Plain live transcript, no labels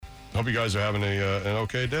Hope you guys are having an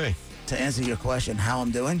okay day. To answer your question, how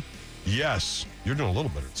I'm doing? Yes, you're doing a little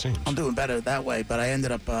better, it seems. I'm doing better that way, but I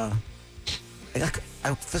ended up, for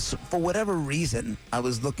whatever reason, I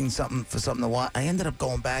was looking for something to watch. I ended up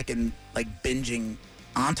going back and, binging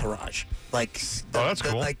Entourage. That's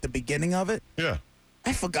cool. The beginning of it. Yeah.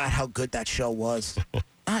 I forgot how good that show was.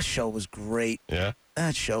 That show was great. Yeah.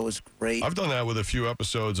 That show was great. I've done that with a few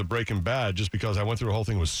episodes of Breaking Bad just because I went through the whole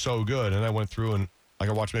thing. It was so good. And I went through and I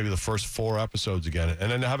could watch maybe the first 4 episodes again.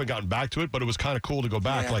 And then I haven't gotten back to it, but it was kind of cool to go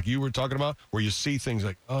back, like you were talking about, where you see things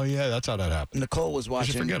like, oh, yeah, that's how that happened. Nicole was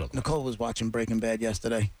watching Breaking Bad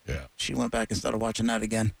yesterday. Yeah. She went back and started watching that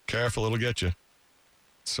again. Careful, it'll get you.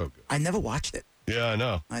 It's so good. I never watched it. Yeah, I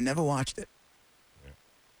know. I never watched it. Yeah.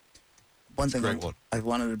 One thing I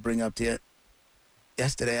wanted to bring up to you.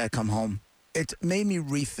 Yesterday I come home. It made me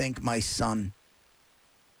rethink my son.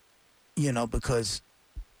 Because...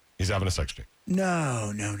 He's having a sex change.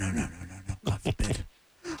 No. God forbid.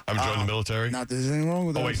 I'm joining the military? Not there's anything wrong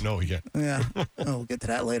with that. Oh, wait, no, he can't. Yeah. We'll get to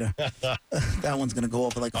that later. That one's going to go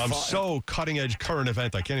over like a fart. I'm so cutting-edge current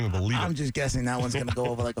event, I can't even believe it. I'm just guessing that one's going to go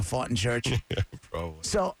over like a fart in church. Yeah, probably.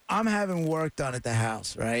 So I'm having work done at the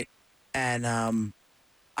house, right? And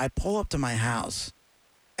I pull up to my house,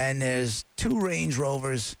 and there's 2 Range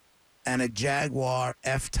Rovers and a Jaguar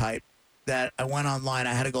F-Type that I went online.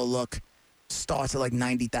 I had to go look. Starts at like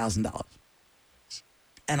 $90,000.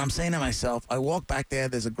 And I'm saying to myself, I walk back there,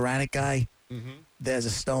 there's a granite guy, there's a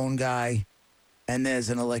stone guy, and there's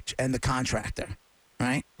and the contractor,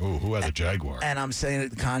 right? Ooh, who has a Jaguar? And I'm saying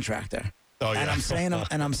the contractor. Oh, yeah. And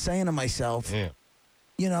I'm saying to myself,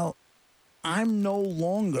 I'm no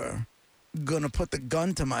longer gonna put the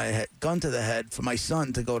gun to the head for my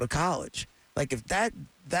son to go to college. Like if that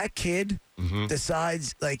kid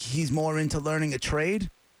decides like he's more into learning a trade,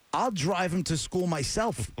 I'll drive him to school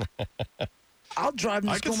myself. I'll drive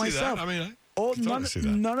him to school myself. I mean,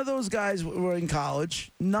 none of those guys were in college.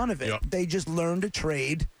 None of it. Yep. They just learned a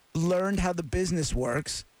trade, learned how the business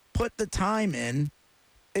works, put the time in.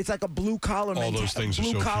 It's like a blue-collar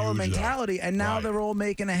mentality, and now they're all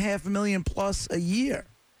making $500,000 plus a year.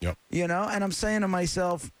 Yep. And I'm saying to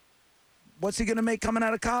myself, what's he going to make coming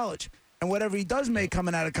out of college? And whatever he does make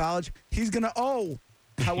coming out of college, he's going to owe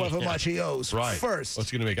however much he owes first.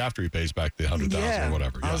 What's he going to make after he pays back the $100,000 or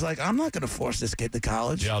whatever? Yeah. I was like, I'm not going to force this kid to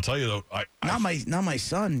college. Yeah, I'll tell you though. Not my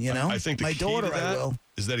son. I think the my key daughter. To that I will.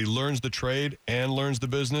 Is that he learns the trade and learns the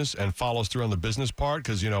business and follows through on the business part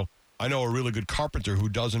because I know a really good carpenter who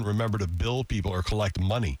doesn't remember to bill people or collect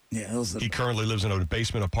money. Yeah, he currently lives in a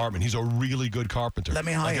basement apartment. He's a really good carpenter. Let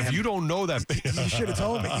me hire him. If you don't know that, you should have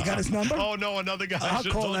told me. You got his number? Oh no, another guy. I'll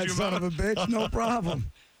call that son of a bitch. No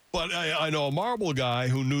problem. But I know a marble guy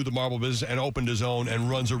who knew the marble business and opened his own and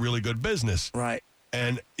runs a really good business. Right.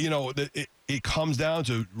 And, it comes down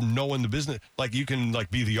to knowing the business. Like, you can,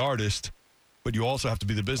 be the artist, but you also have to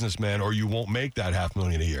be the businessman or you won't make that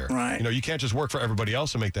 $500,000 a year. Right. You can't just work for everybody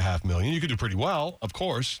else and make the $500,000. You could do pretty well, of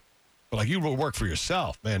course. But, you will work for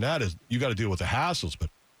yourself. Man, you got to deal with the hassles. But,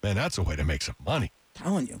 man, that's a way to make some money. I'm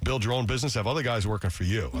telling you. Build your own business, have other guys working for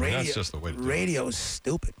you. That's just the way to do it. Radio is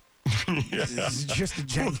stupid. It's just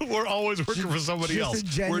a We're always working for somebody else.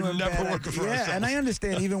 We're never working for ourselves. Yeah, and I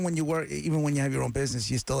understand even when you have your own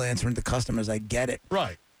business, you're still answering to customers. I get it.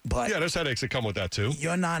 Right. But there's headaches that come with that too.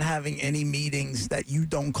 You're not having any meetings that you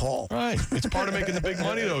don't call. Right. It's part of making the big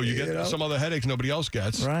money though. You get some other headaches nobody else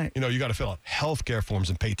gets. Right. You got to fill out healthcare forms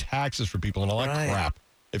and pay taxes for people and all that crap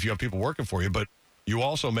if you have people working for you, but you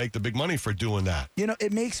also make the big money for doing that.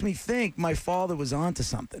 It makes me think my father was onto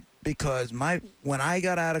something because when I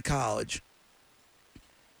got out of college,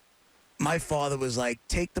 my father was like,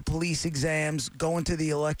 take the police exams, go into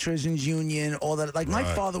the electricians union, all that. Like my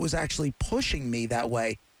father was actually pushing me that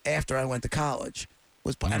way after I went to college.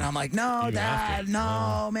 And I'm like, no, Even Dad,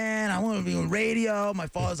 after. man, I want to be on radio. My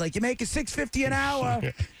father's like, you're making $6.50 an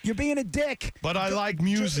hour. You're being a dick. But I like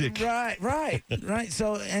music. Right.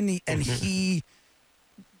 So,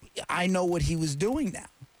 I know what he was doing now.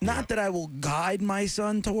 Not that I will guide my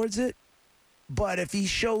son towards it, but if he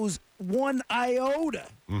shows one iota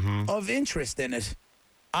of interest in it,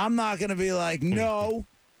 I'm not going to be like, no.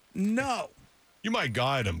 You might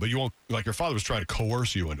guide him, but you won't, like your father was trying to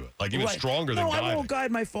coerce you into it. Like even stronger than guiding. I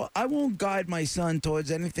won't guide my son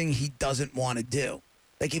towards anything he doesn't want to do.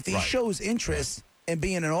 Like if he shows interest in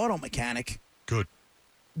being an auto mechanic, good.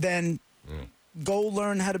 Then go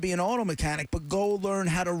learn how to be an auto mechanic, but go learn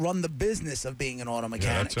how to run the business of being an auto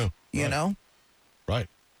mechanic. Yeah, that too. You know? Right.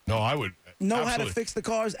 No, I would know how to fix the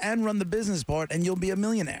cars and run the business part, and you'll be a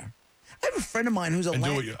millionaire. I have a friend of mine who's a And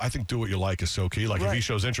I think do what you like is so key. Like if he Right.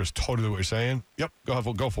 shows interest, totally what you're saying. Yep,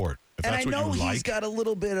 go for it. If and that's I know what you he's like, got a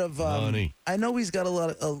little bit of money. I know he's got a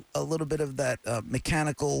little bit of that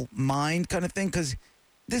mechanical mind kind of thing, because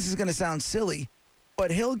this is going to sound silly,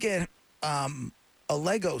 but he'll get a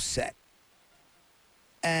Lego set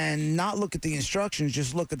and not look at the instructions,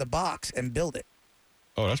 just look at the box and build it.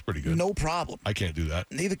 Oh, that's pretty good. No problem. I can't do that.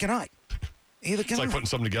 Neither can I. Neither can It's like I. putting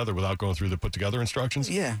something together without going through the put together instructions.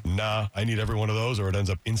 Yeah. Nah, I need every one of those, or it ends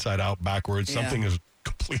up inside out, backwards. Yeah. Something is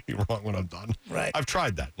completely wrong when I'm done. Right. I've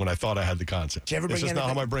tried that when I thought I had the concept. Did you ever It's bring just not how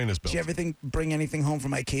anything- my brain is built. Did you ever bring anything home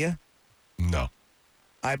from IKEA? No.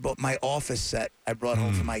 I bought my office set. I brought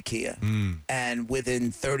home from IKEA, and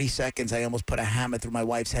within 30 seconds, I almost put a hammer through my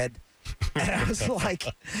wife's head. And I was like,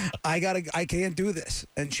 I can't do this.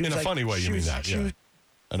 And she was In a like, funny way, you she mean was- that? she Yeah. was-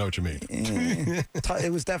 I know what you mean.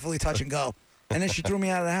 it was definitely touch and go. And then she threw me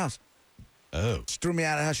out of the house. Oh. She threw me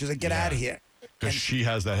out of the house. She was like, get Yeah. out of here. Because And- she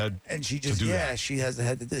has that head. And she to just, do yeah, that. she has the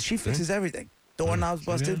head to do this. She fixes everything. Doorknobs she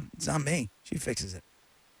busted. did? It's not me. She fixes it.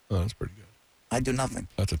 Oh, that's pretty good. I do nothing.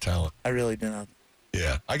 That's a talent. I really do nothing.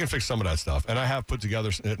 Yeah, I can fix some of that stuff. And I have put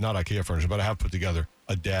together, not IKEA furniture, but I have put together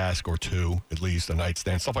a desk or two, at least, a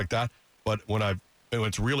nightstand, stuff like that. But when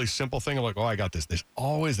it's a really simple thing, I'm like, oh, I got this. There's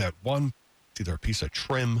always that one, it's either a piece of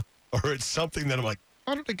trim or it's something that I'm like,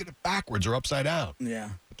 how did I get it backwards or upside down? Yeah.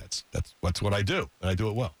 But that's what I do, and I do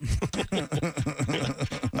it well.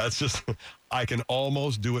 That's just, I can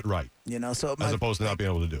almost do it right, You know, so as opposed to not being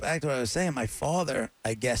able to do it. back to what I was saying, my father,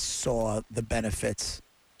 I guess, saw the benefits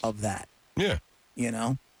of that. Yeah. You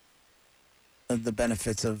know, of the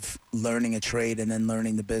benefits of learning a trade and then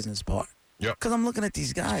learning the business part. Yep. Because I'm looking at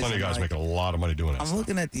these guys. Plenty of I'm guys like- making a lot of money doing that I'm stuff.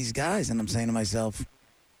 looking at these guys and I'm saying to myself,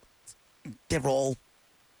 they're all.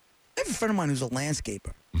 I have a friend of mine who's a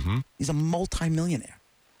landscaper. Mm-hmm. He's a multimillionaire.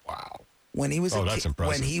 Wow. When he was Oh, a that's kid,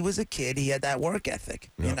 impressive. when he was a kid, he had that work ethic.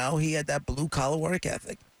 Yeah. You know, he had that blue collar work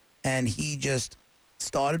ethic, and he just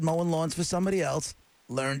started mowing lawns for somebody else,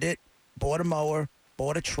 learned it, bought a mower,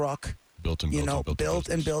 bought a truck. Built and You built know, and built. built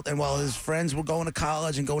and built. And while his friends were going to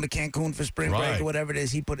college and going to Cancun for spring break Right. or whatever it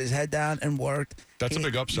is, he put his head down and worked. That's a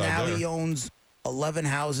big upside Now there. he owns 11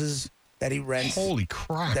 houses that he rents. Holy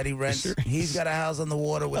crap. That he rents. You serious? He's got a house on the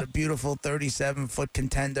water with a beautiful 37-foot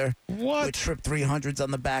contender What? with trip 300s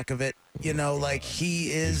on the back of it. You know, like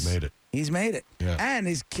he is. He's made it. He's made it. Yeah. And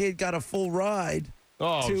his kid got a full ride.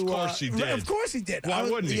 Oh, to, of course he did. Of course he did. Why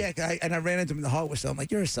wouldn't he? Yeah, and I ran into him in the hardware store. I'm like,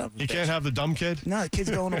 you're a son of a He bitch. can't have the dumb kid? No, the kid's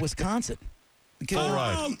going to Wisconsin. The kid- Full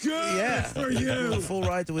ride. Oh, good Yeah. for you. A full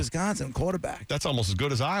ride to Wisconsin, quarterback. That's almost as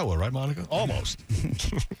good as Iowa, right, Monica? Almost.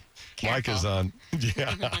 Mike is on.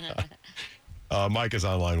 Yeah. Mike is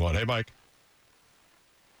on line one. Hey, Mike.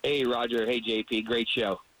 Hey, Roger. Hey, JP. Great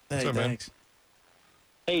show. Hey, up, man? thanks.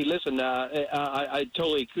 Hey, listen, I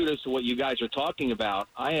totally kudos to what you guys are talking about.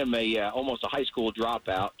 I am almost a high school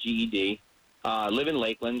dropout, GED. Live in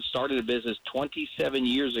Lakeland, started a business 27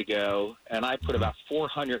 years ago, and I put about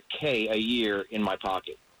 $400K a year in my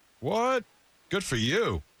pocket. What? Good for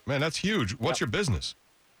you. Man, that's huge. What's your business?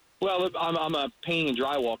 Well, I'm a painting and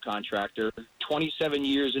drywall contractor, 27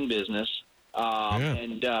 years in business,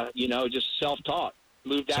 and, just self-taught.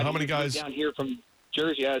 Moved So out how many guys- down here from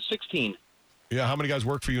Jersey, 16. Yeah, how many guys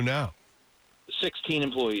work for you now? 16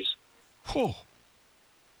 employees. Whew.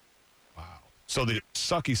 Wow. So the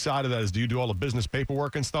sucky side of that is, do you do all the business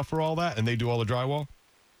paperwork and stuff for all that, and they do all the drywall?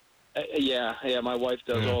 Yeah. My wife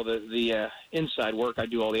does Yeah. all the inside work. I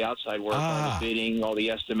do all the outside work, all the bidding, all the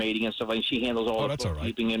estimating and stuff like that. She handles all the that's all right.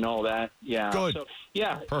 bookkeeping and all that. Yeah. Good. So,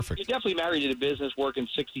 yeah. Perfect. You're definitely married to the business, working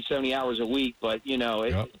 60, 70 hours a week. But,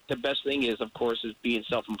 Yep. the best thing is, of course, is being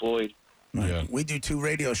self-employed. Right. Yeah. We do 2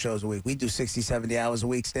 radio shows a week. We do 60, 70 hours a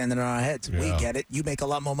week standing on our heads. We Yeah. get it. You make a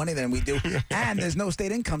lot more money than we do. And there's no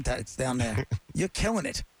state income tax down there. You're killing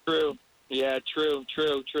it. True. Yeah, true.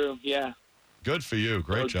 Yeah. Good for you.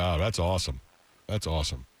 Great job. That's awesome. That's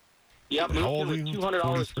awesome. Yeah, And how old moved are with you?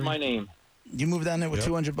 $200 to 43? my name. You moved down there with Yep.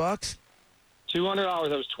 $200?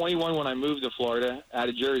 $200. I was 21 when I moved to Florida out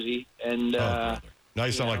of Jersey. And, Oh, brother. Now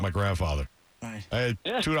you sound like my grandfather. Right. I had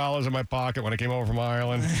 $2 in my pocket when I came over from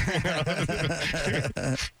Ireland.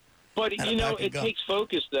 But, And a pack of it gum. takes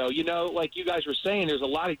focus, though. Like you guys were saying, there's a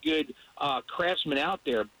lot of good craftsmen out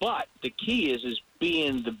there. But the key is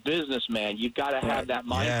being the businessman. You've got to have that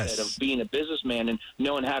mindset Yes. of being a businessman and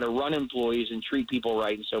knowing how to run employees and treat people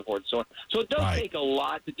right and so forth. So it does Right. take a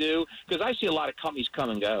lot to do, because I see a lot of companies come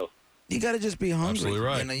and go. You got to just be hungry. Absolutely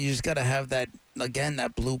right. You just got to have that, again,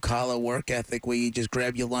 that blue-collar work ethic where you just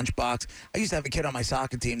grab your lunchbox. I used to have a kid on my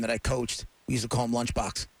soccer team that I coached. We used to call him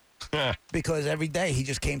Lunchbox because every day he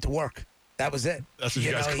just came to work. That was it. That's what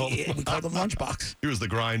you guys called him? We called him Lunchbox. He was the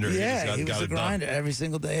grinder. Yeah, he was the it done. grinder every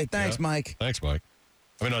single day. Hey, thanks, Yeah. Mike. Thanks, Mike.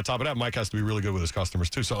 I mean, on top of that, Mike has to be really good with his customers,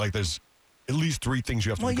 too. So, like, there's at least 3 things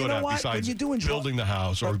you have to Well, be you good know at what? besides When you're doing building the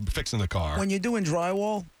house or fixing the car. When you're doing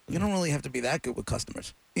drywall, you don't really have to be that good with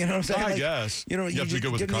customers. You know what I'm saying? I guess. You know, You have to be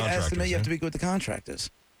good with the give me an contractors, estimate, you have yeah. to be good with the contractors.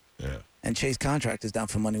 Yeah. And chase contractors down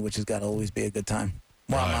for money, which has got to always be a good time.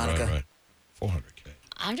 Wow, Monica. Right. 400K.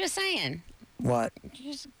 I'm just saying. What?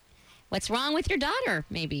 What's wrong with your daughter,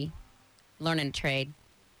 maybe? Learning a trade.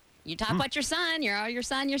 You talk about your son. You're your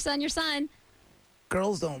son.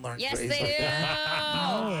 Girls don't learn Yes, trades they like do.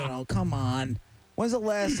 that. No, come on. When's the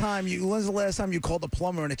last time you called a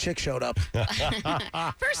plumber and a chick showed up?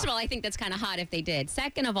 First of all, I think that's kind of hot if they did.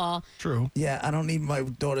 Second of all, True. Yeah, I don't need my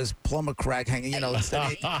daughter's plumber crack hanging,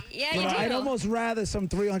 instead of, yeah, you do. I'd almost rather some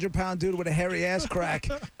 300-pound dude with a hairy ass crack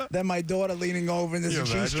than my daughter leaning over and there's Can a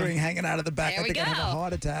you imagine? G-string hanging out of the back. There I we think I'd have a go.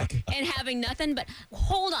 heart attack. And having nothing but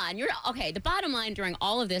hold on. You're okay. The bottom line during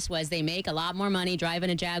all of this was they make a lot more money driving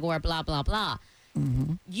a Jaguar, blah blah blah.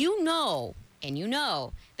 Mm-hmm. You know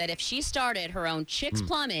that if she started her own Chicks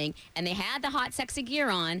Plumbing and they had the hot sexy gear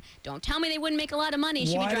on, don't tell me they wouldn't make a lot of money.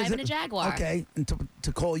 She'd be Why does driving a Jaguar. Okay, and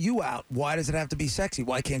to call you out, why does it have to be sexy?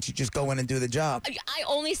 Why can't you just go in and do the job? I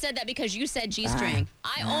only said that because you said G-string.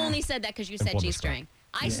 I only said that because you said Plumber G-string.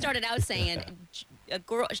 I started out saying a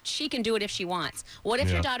girl, she can do it if she wants. What if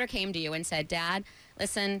Yeah. your daughter came to you and said, Dad,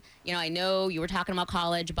 listen, I know you were talking about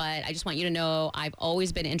college, but I just want you to know I've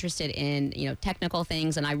always been interested in, technical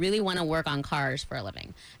things, and I really want to work on cars for a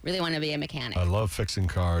living. Really want to be a mechanic. I love fixing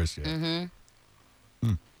cars. Yeah.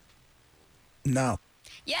 Mm-hmm. No.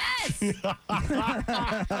 Yes!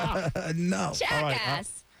 No.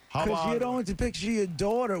 Jackass. How Because about you don't want to picture your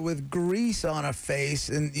daughter with grease on her face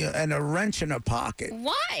and and a wrench in her pocket.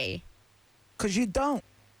 Why? Because you don't.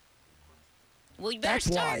 Well, you better That's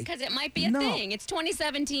start why. because it might be a No. thing. It's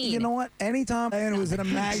 2017. You know what? Anytime it was in a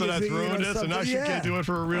magazine. So that's ruined or it, so now something, she can't do it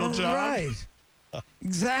for a real job? Right.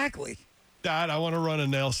 Exactly. Dad, I want to run a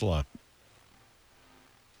nail salon.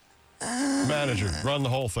 Manager, run the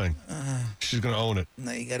whole thing. She's going to own it.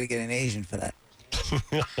 No, you got to get an Asian for that.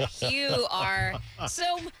 You are so.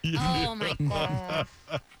 Oh my god!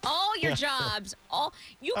 All your jobs,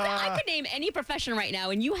 I could name any profession right now,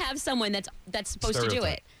 and you have someone that's supposed to do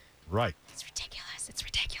Stereotype. it. Right. It's ridiculous. It's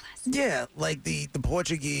ridiculous. Yeah, like the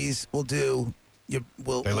Portuguese will do. They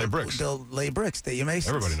lay bricks. They'll lay bricks. They're your masons.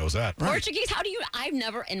 Everybody knows that. Portuguese? How do you? I've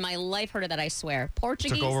never in my life heard of that. I swear.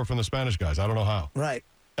 Portuguese. Took over from the Spanish guys. I don't know how. Right.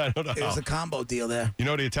 I don't know It how. was a combo deal there. You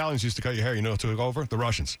know the Italians used to cut your hair. You know who took over? The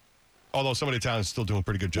Russians. Although some of the Italians still doing a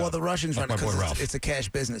pretty good job. Well, the Russians Like run it my boy because Ralph. it's a cash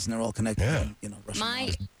business and they're all connected. Yeah. Russian My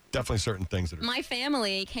laws. Definitely certain things that are. my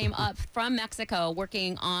family came up from Mexico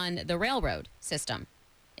working on the railroad system.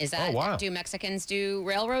 Is that? Oh, wow. Do Mexicans do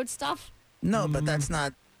railroad stuff? No, but that's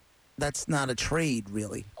not a trade,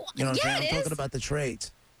 really. You know what Yeah, I'm saying? it I'm is. talking about the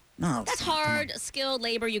trades. No. That's come on. hard, skilled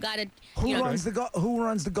labor. You got to. Who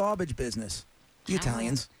runs the garbage business? The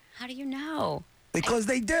Italians. How do you know? Because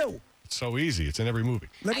they do. It's so easy. It's in every movie.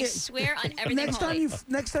 I swear on everything holy.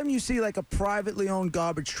 Next time you see like a privately owned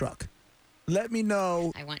garbage truck, let me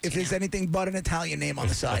know I want to if there's now. anything but an Italian name on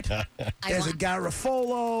the side. There's a want-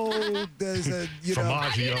 Garofolo. There's a How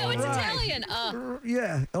do you know it's Right. Italian?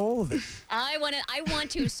 yeah, all of it. I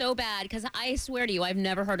want to so bad because I swear to you, I've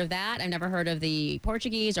never heard of that. I've never heard of the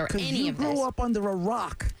Portuguese or Because any you of this. grew up under a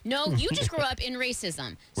rock. No, you just grew up in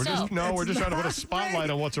racism. We're so just trying to put a spotlight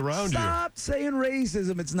on what's around you. Stop saying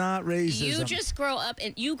racism. It's not racism. you just grew up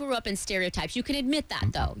in stereotypes. You can admit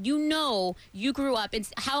that though. You know you grew up in.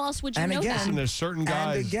 How else would you And know again- that? And there's certain And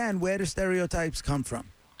guys. again, where do stereotypes come from?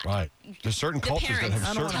 Right. There's certain The cultures that parents. have I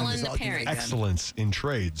don't certain want Telling this the argument parents. again. excellence in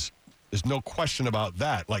trades. There's no question about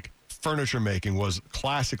that. Like furniture making was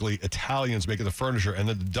classically Italians making the furniture, and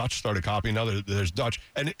then the Dutch started copying. Now there's Dutch,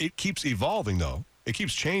 and it keeps evolving though. It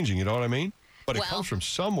keeps changing. You know what I mean? But it Well- comes from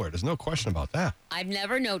somewhere. There's no question about that. I've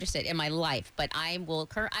never noticed it in my life, but I will.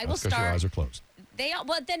 I will That's 'cause your start. eyes are closed.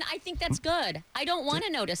 Well, then I think that's good. I don't want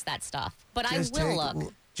to notice that stuff, but I will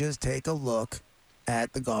look. Just take a look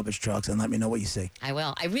at the garbage trucks and let me know what you see. I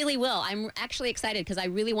will. I really will. I'm actually excited because I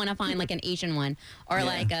really want to find like an Asian one or Yeah,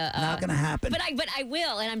 like a. not gonna happen. But I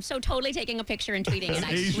will, and I'm so totally taking a picture and tweeting it.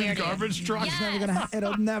 I Asian swear to you. garbage truck? Yes. It's never gonna.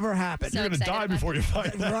 It'll never happen. So You're gonna excited die about before you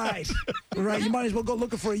find that. Right, right. You might as well go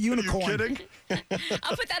looking for a Are you unicorn. kidding?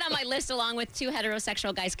 I'll put that on my list along with 2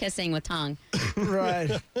 heterosexual guys kissing with tongue. Right.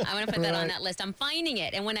 I want to put that on Right. that list. I'm finding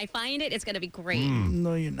it, and when I find it, it's gonna be great.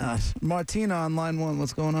 No, you're not. Martina on line 1.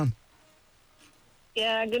 What's going on?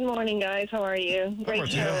 Yeah, good morning, guys. How are you? Great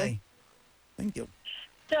Martina. show. Hey. Thank you.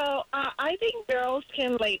 So I think girls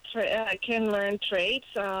can can learn trades.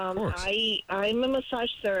 course. I'm a massage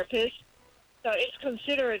therapist, so it's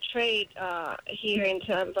considered a trade here in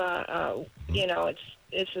Tampa. You know,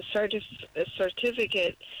 it's a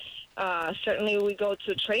certificate. Certainly, we go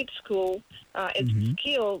to trade school. It's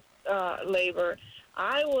skilled labor.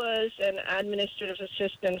 I was an administrative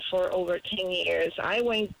assistant for over 10 years. I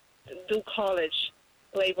went to college,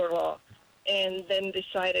 labor law, and then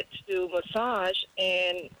decided to do massage,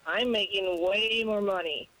 and I'm making way more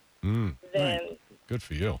money than Good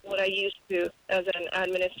for you. what I used to as an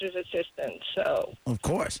administrative assistant. So Of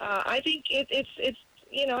course. I think it's it's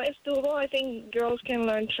doable. I think girls can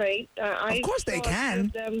learn trade. Of course they saw a few can.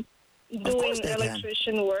 of them Of course doing they can.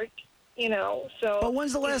 electrician work. You know, so. But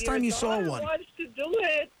when's the if last your time you saw daughter one? wants to do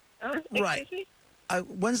it. Right. Excuse me?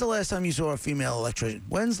 When's the last time you saw a female electrician?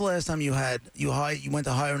 When's the last time you went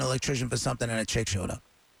to hire an electrician for something and a chick showed up?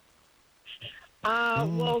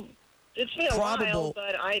 Well, it's been a Probable.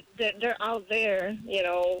 while, but they're out there, you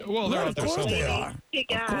know. Well, they're Well, out of there course somewhere. they are.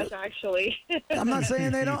 Kick Of ass, course. actually. I'm not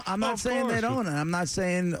saying they don't. I'm not Of saying they course. don't. And I'm not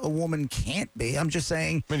saying a woman can't be. I'm just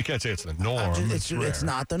saying I mean, you can't say it's the norm. it's rare.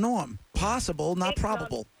 not the norm. Possible, not It's not-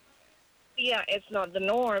 probable. Yeah, it's not the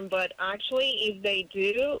norm, but actually, if they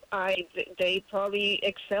do, they probably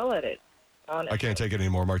excel at it. Honestly. I can't take it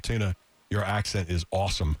anymore. Martina, your accent is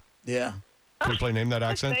awesome. Yeah. Can we play Name That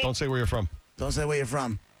Accent? Thank- Don't say where you're from. Don't say where you're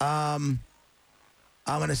from. I'm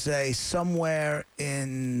gonna say somewhere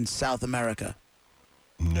in South America.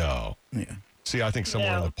 No. Yeah. See, I think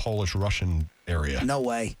somewhere in No. the Polish-Russian area. No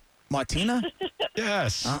way. Martina?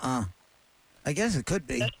 Yes. I guess it could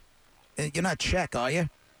be. You're not Czech, are you?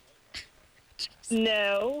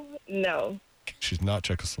 No. She's not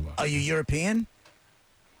Czechoslovak. Are you European?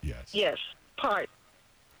 Yes. Yes, part.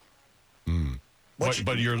 What's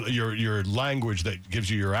But your language that gives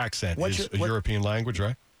you your accent What's is your- a what- European language,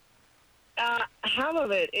 right? Half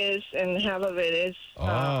of it is, and half of it is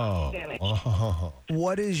Spanish. Oh.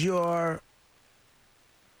 What is your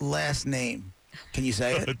last name? Can you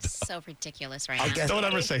say it? So ridiculous right I now. guess- Don't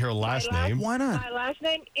ever say her last last- name. Why not? My last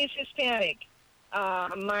name is Hispanic.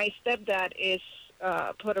 My stepdad is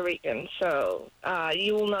Puerto Rican, so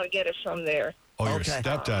you will not get it from there. Oh, your Okay.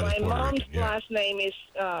 stepdad My is Puerto mom's Rican. Yeah. last name is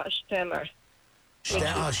Stemmer.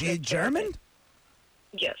 Oh, she German?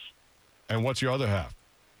 Yes. And what's your other half?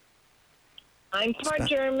 I'm part Spe-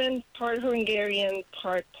 German, part Hungarian,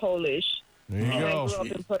 part Polish. There you And I go. grew up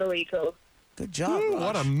in Puerto Rico. Good job. Ooh, Raj.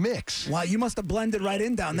 what a mix. Wow, you must have blended right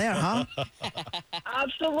in down there, huh?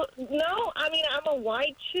 Absolutely. No, I mean, I'm a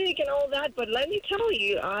white chick and all that, but let me tell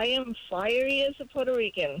you, I am fiery as a Puerto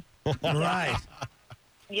Rican. Right.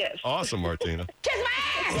 Yes. Awesome, Martina.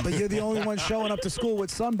 But you're the only one showing up to school with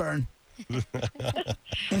sunburn.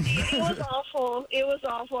 It was awful. It was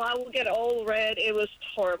awful. I will get all red. It was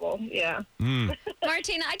horrible. Yeah.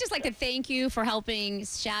 Martina, I'd just like to thank you for helping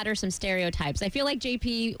shatter some stereotypes. I feel like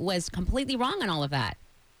JP was completely wrong on all of that.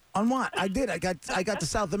 On what? I did. I got the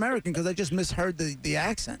South American because I just misheard the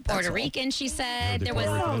accent. That's Puerto all. Rican, she said. the There was.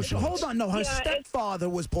 Puerto No, Rican. hold on. No, her Yeah, it's- stepfather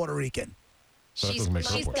was Puerto Rican. So that She's, doesn't make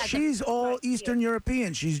she's sense. got the, She's all Eastern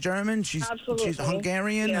European. She's German. She's Absolutely.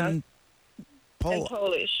 Hungarian Yeah. and And Polish.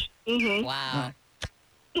 Polish. Mm-hmm. wow.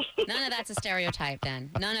 None of that's a stereotype then.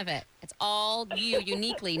 None of it. It's all you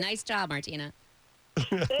uniquely. Nice job, Martina.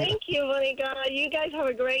 Thank you, Monica. You guys have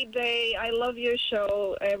a great day. I love your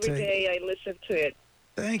show. Every Thank- day I listen to it.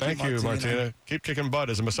 Thank you, Martina. Keep kicking butt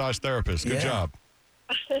as a massage therapist. Good Yeah. job.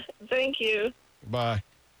 Thank you. Bye.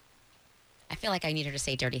 I feel like I need her to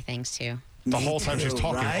say dirty things too. The Me whole time she's too,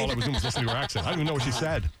 talking, right? all I was doing was listening to her accent. I don't even know what she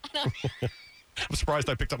said. I'm surprised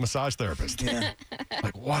I picked up massage therapist. Yeah.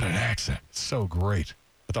 Like, what an accent. It's so great.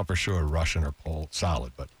 I thought for sure Russian or Pole,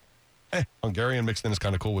 solid, but Hungarian mixed in is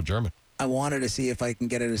kind of cool with German. I wanted to see if I can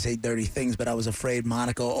get her to say dirty things, but I was afraid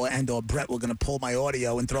Monica or Brett were going to pull my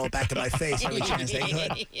audio and throw it back in my face every chance they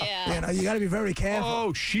could. Yeah. You know, you got to be very careful.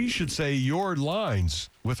 Oh, she should say your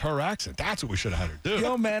lines with her accent. That's what we should have had her do.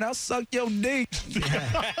 Yo, man, I'll suck your dick.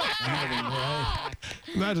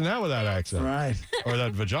 Imagine that with that accent. Right. Or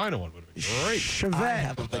that vagina one would have been great. Chevette. I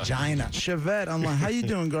have a vagina. Chevette. I'm like, how you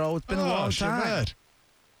doing, girl? It's been a long time. Chevette.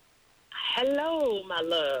 Hello, my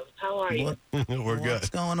love. How are you? What- We're good. What's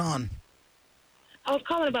going on? I was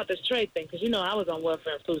calling about this trade thing because, you know, I was on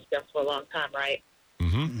welfare and food stamps for a long time, right?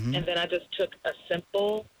 Mm-hmm. And then I just took a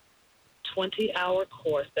simple 20-hour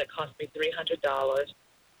course that cost me $300.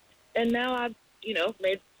 And now I've, you know,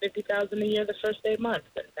 made $50,000 a year the first 8 months.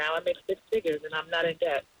 And now I make 6 figures and I'm not in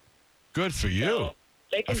debt. Good for you. So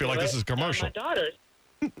they can I feel do like this it. is commercial. My daughters,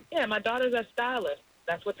 my daughters are stylists.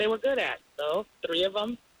 That's what they were good at. So 3 of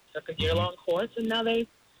them took a year-long course and now they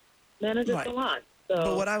manage a Right. salon.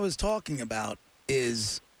 But what I was talking about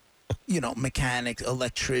is, mechanics,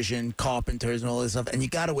 electrician, carpenters, and all this stuff. And you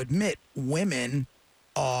got to admit, women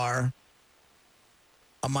are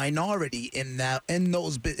a minority in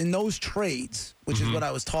those trades, which is what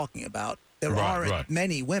I was talking about. There aren't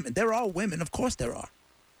many women. There are women, of course there are,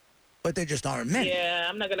 but there just aren't many. Yeah,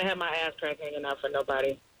 I'm not gonna have my ass crack hanging out for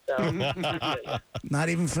nobody. So not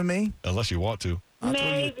even for me, unless you want to.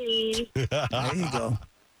 Maybe. There you go.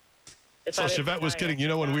 So Chevette was kidding.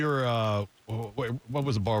 When we were, what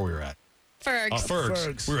was the bar we were at? Ferg's.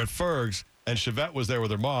 Ferg's. We were at Ferg's, and Chevette was there with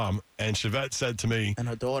her mom, and Chevette said to me, and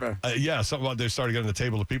her daughter. Something about they started getting the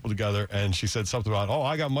table of people together, and she said something about,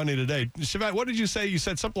 I got money today. Chevette, what did you say? You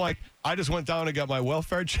said something like, I just went down and got my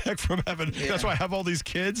welfare check from heaven. Yeah. That's why I have all these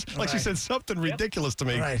kids. Like she said something ridiculous to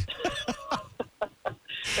me. Right.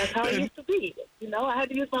 That's how it used to be. I had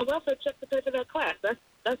to use my welfare check to pay for that class.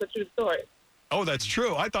 That's a true story. Oh, that's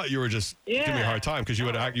true. I thought you were just giving me a hard time because you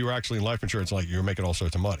were actually in life insurance, like you were making all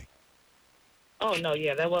sorts of money. Oh no,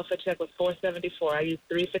 yeah, that welfare check was $474. I used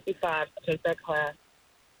 $355 to take that class.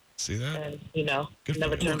 See that? And for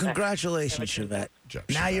never you. Well, congratulations, Chevette.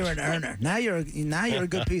 Now you're an earner. Now you're a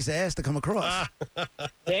good piece of ass to come across.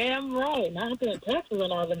 Damn right. Now I'm paying taxes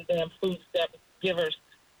on all them damn food step givers.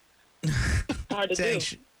 Hard to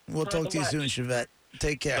Thanks. do. We'll talk to you soon, Chevette.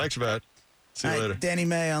 Take care. Thanks, Chevette. See you later. Danny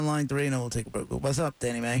May on line 3, and we'll take a break. What's up,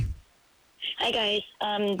 Danny May? Hi, guys.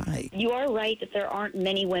 Hi. You are right that there aren't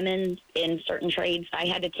many women in certain trades. I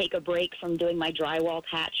had to take a break from doing my drywall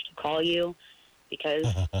patch to call you because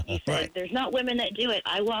you said there's not women that do it.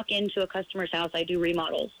 I walk into a customer's house. I do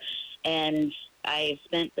remodels, and I've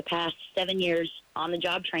spent the past 7 years on the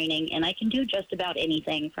job training, and I can do just about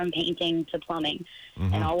anything from painting to plumbing.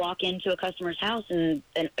 Mm-hmm. And I'll walk into a customer's house, and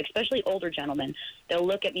especially older gentlemen, they'll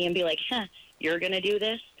look at me and be like, you're going to do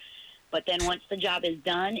this? But then once the job is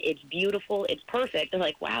done, it's beautiful, it's perfect. They're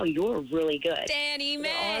like, wow, you're really good. Danny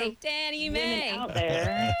May. Out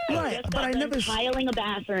there. Right, but I never tiling a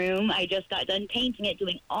bathroom. I just got done painting it,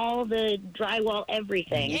 doing all the drywall,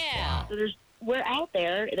 everything. Yeah. So we're out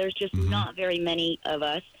there. There's just not very many of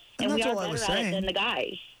us, and we are better at it than the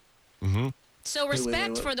guys. Mm-hmm. So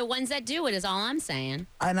respect for the ones that do it is all I'm saying.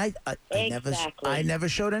 And I never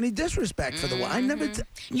showed any disrespect for the one. I never.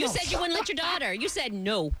 You said you wouldn't let your daughter. You said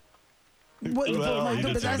no. But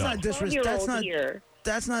that's not disrespect.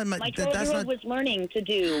 That's not my. My 12-year-old was learning to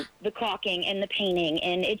do the caulking and the painting,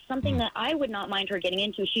 and it's something that I would not mind her getting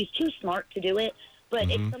into. She's too smart to do it, but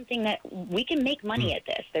it's something that we can make money at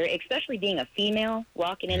this. Especially being a female,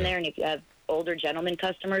 walking in there, and if you have older gentlemen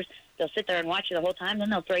customers, they'll sit there and watch you the whole time, then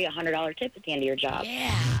they'll throw you a $100 tip at the end of your job.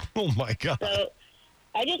 Yeah. Oh, my God. So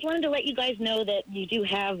I just wanted to let you guys know that you do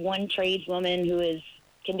have one tradeswoman who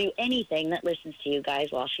can do anything that listens to you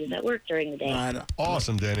guys while she's at work during the day. Right on.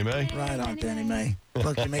 Awesome, Danny May. Right on, Danny May.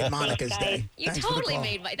 Look, you made Monica's day. You Thanks totally for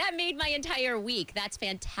the call. that made my entire week. That's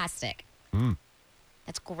fantastic.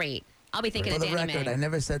 That's great. I'll be thinking For of the Danny record, May. I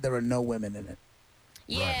never said there were no women in it.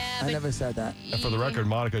 Yeah, I but never said that. And for the record,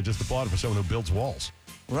 Monica just applauded for someone who builds walls.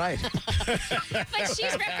 Right. but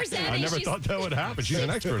she's representing. I never thought that would happen. She's an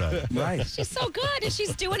expert at it. Right. She's so good, and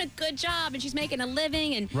she's doing a good job, and she's making a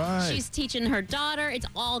living, and she's teaching her daughter. It's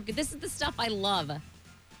all good. This is the stuff I love.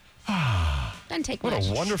 Doesn't take What much.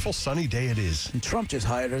 a wonderful sunny day it is. And Trump just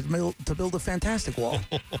hired her to build a fantastic wall.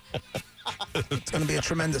 It's going to be a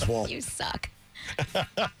tremendous wall. You suck.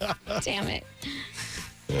 Damn it.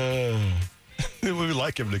 It would be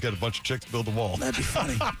like him to get a bunch of chicks to build a wall. That'd be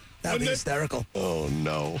funny. That'd be hysterical. Oh,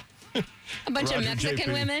 no. A bunch of Roger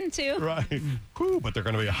Mexican JP. women, too. Right. Whew, but they're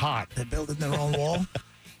going to be hot. They're building their own wall.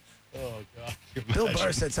 Oh, God. Bill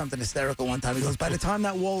Burr said something hysterical one time. He goes, by the time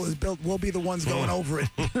that wall is built, we'll be the ones going over it.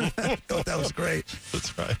 I thought that was great.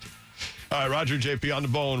 That's right. All right, Roger JP on the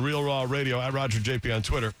bone, Real Raw Radio, at Roger JP on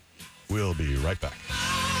Twitter. We'll be right back.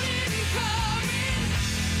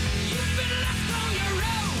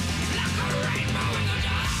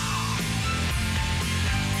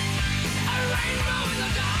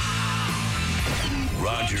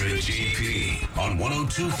 Roger and JP on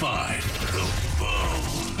 102.5 The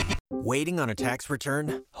Bone. Waiting on a tax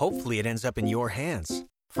return? Hopefully it ends up in your hands.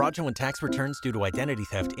 Fraudulent tax returns due to identity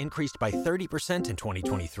theft increased by 30% in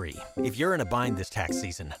 2023. If you're in a bind this tax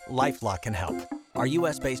season, LifeLock can help. Our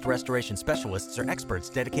U.S.-based restoration specialists are experts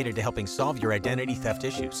dedicated to helping solve your identity theft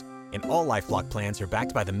issues. And all LifeLock plans are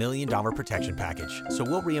backed by the $1 Million Protection Package. So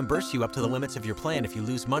we'll reimburse you up to the limits of your plan if you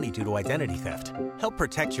lose money due to identity theft. Help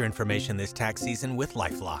protect your information this tax season with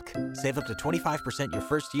LifeLock. Save up to 25% your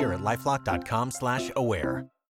first year at LifeLock.com/aware.